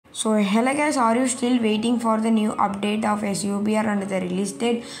So hello guys, are you still waiting for the new update of SUBR and the release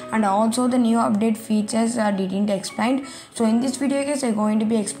date and also the new update features didn't explain. So in this video guys, I'm going to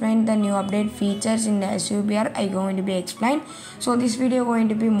be explain the new update features in the SUBR. I'm going to be explain. So this video going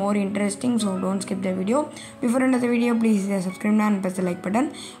to be more interesting, so don't skip the video. Before another video, please subscribe now and press the like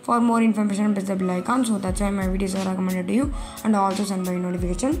button. For more information, press the bell icon. So that's why my videos are recommended to you and also send by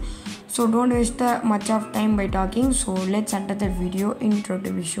notification. So don't waste much of time by talking. So let's enter the video intro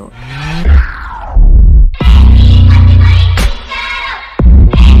to be short.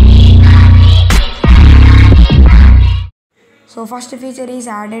 So first feature is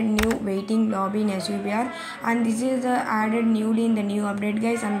added new waiting lobby in SUBR, and this is added newly in the new update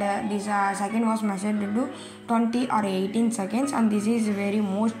guys, and this second was measured to 20 or 18 seconds, and this is very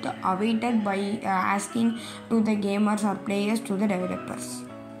most awaited by asking to the gamers or players to the developers.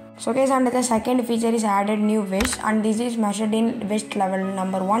 So guys, and the second feature is added new vest, and this is measured in vest level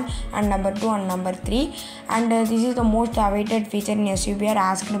number 1 and number 2 and number 3, and this is the most awaited feature in SUBR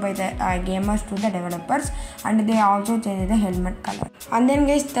asked by the gamers to the developers, and they also changed the helmet color. And then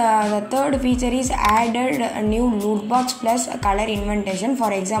guys, the third feature is added a new loot box plus color indentation.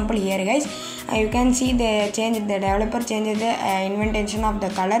 For example, here guys, you can see the developer changed the indentation of the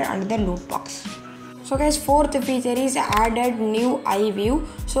color and the loot box. So guys, fourth feature is added new eye view.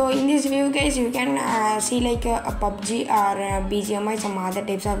 So in this view guys, you can see like a PUBG or BGMI, some other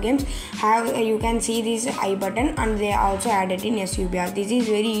types of games you can see this eye button, and they also added in SUBR. This is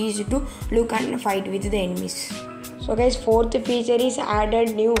very easy to look and fight with the enemies. So guys, fourth feature is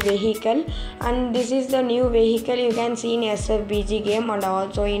added new vehicle, and this is the new vehicle you can see in SFBG game and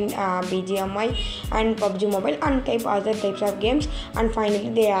also in BGMI and PUBG Mobile and other types of games, and finally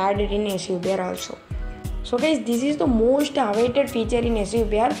they added in SUBR also. So guys, this is the most awaited feature in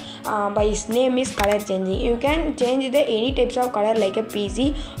SUBR. By its name is color changing. You can change the any types of color like a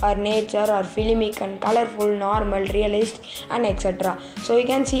PC or nature or filmic and colorful, normal, realist and etc. So you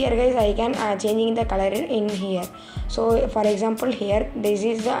can see here guys, I can changing the color in here. So for example, here this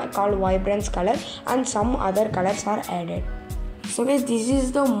is called vibrance color, and some other colors are added. So guys, this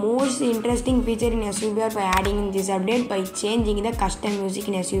is the most interesting feature in SUBR by adding in this update, by changing the custom music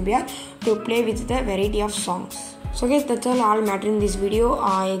in SUBR to play with the variety of songs. So guys, that's all matter in this video.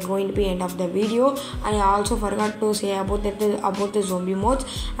 I going to be end of the video. I also forgot to say about the zombie modes,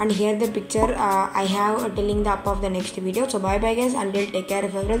 and here the picture I have telling the up of the next video. So bye bye guys, until take care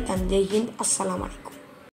of everything, and Jai Hind, Assalamu Alaikum.